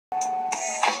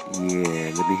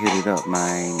Yeah, let me hit it up,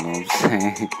 man. You know what I'm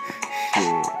saying?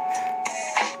 Shit.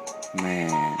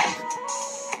 Man.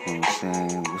 You know what I'm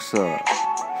saying? What's up?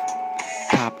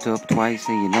 Popped up twice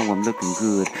and you know I'm looking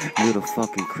good. Little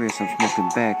fucking Chris, I'm smoking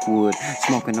backwood.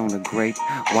 Smoking on the grape,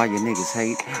 why you niggas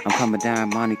hate? I'm coming down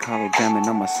Monte Carlo jamming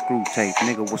on my screw tape.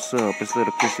 Nigga, what's up? It's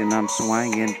Little Chris and I'm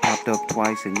swinging. Popped up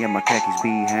twice and yeah, my khakis be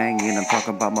hanging. I'm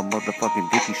talking about my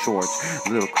motherfucking Dickie shorts.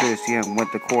 Little Chris, yeah,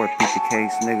 went to court, beat the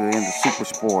case, nigga, in the super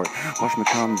sport. Watch me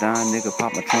come down, nigga,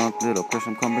 pop my trunk. Little Chris,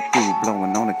 I'm coming through,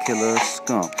 blowing on a killer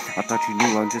skunk. I thought you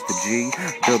knew I'm just a G.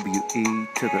 W-E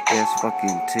to the S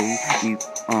fucking T.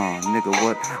 Nigga,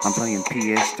 what? I'm playing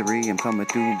PS3. I'm coming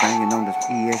through, banging on this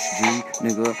ESG,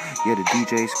 nigga. Yeah, the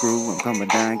DJ screw. I'm coming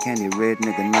down, candy red,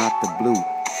 nigga, not the blue.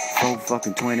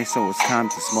 4:20, so it's time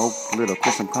to smoke. Little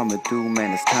Chris, I'm coming through,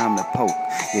 man, it's time to poke.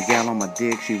 Your gal on my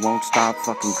dick, she won't stop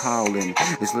fucking calling.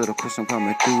 It's Little Chris, I'm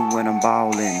coming through when I'm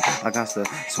ballin'. I got to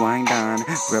swing down,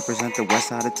 represent the west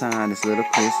side of town. It's Little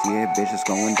Chris, yeah, bitch, it's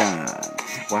going down.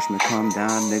 Watch me come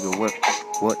down, nigga, what?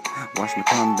 Watch me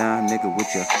come down, nigga,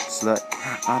 with your slut.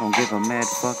 I don't give a mad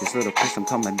fuck. It's Little Chris, I'm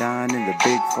coming down in the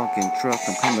big fucking truck.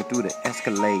 I'm coming through the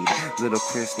Escalade. Little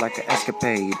Chris like an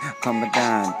escapade. Coming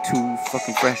down, 2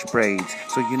 fucking fresh braids.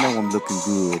 So you know I'm looking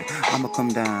good. I'ma come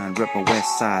down, rep my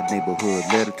Westside neighborhood.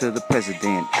 Letter to the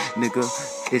president, nigga,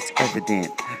 it's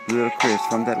evident. Little Chris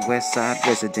from that Westside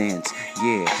residence.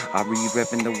 Yeah, I be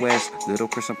reppin' the West. Little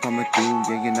Chris, I'm coming through.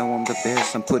 Yeah, you know I'm the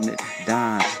best. I'm putting it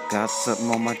down. Got something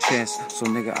on my chest. So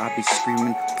nigga, I be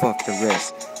screaming, fuck the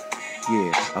rest.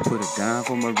 Yeah, I put it down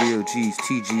for my real G's,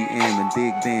 TGM and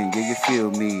Big Ben, yeah, you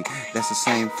feel me? That's the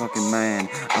same fucking man.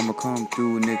 I'ma come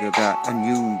through, nigga, got a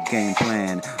new game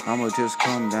plan. I'ma just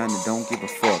come down and don't give a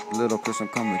fuck. Little Chris, I'm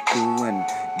coming through and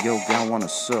yo, gal wanna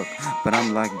suck. But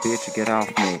I'm like, bitch, get off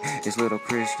me. It's Little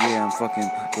Chris, yeah, I'm fucking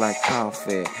like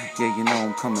coffee. Yeah, you know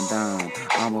I'm coming down.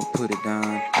 I'ma put it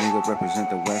down, nigga, represent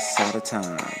the west side of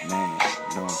town, man.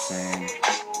 You know what I'm saying?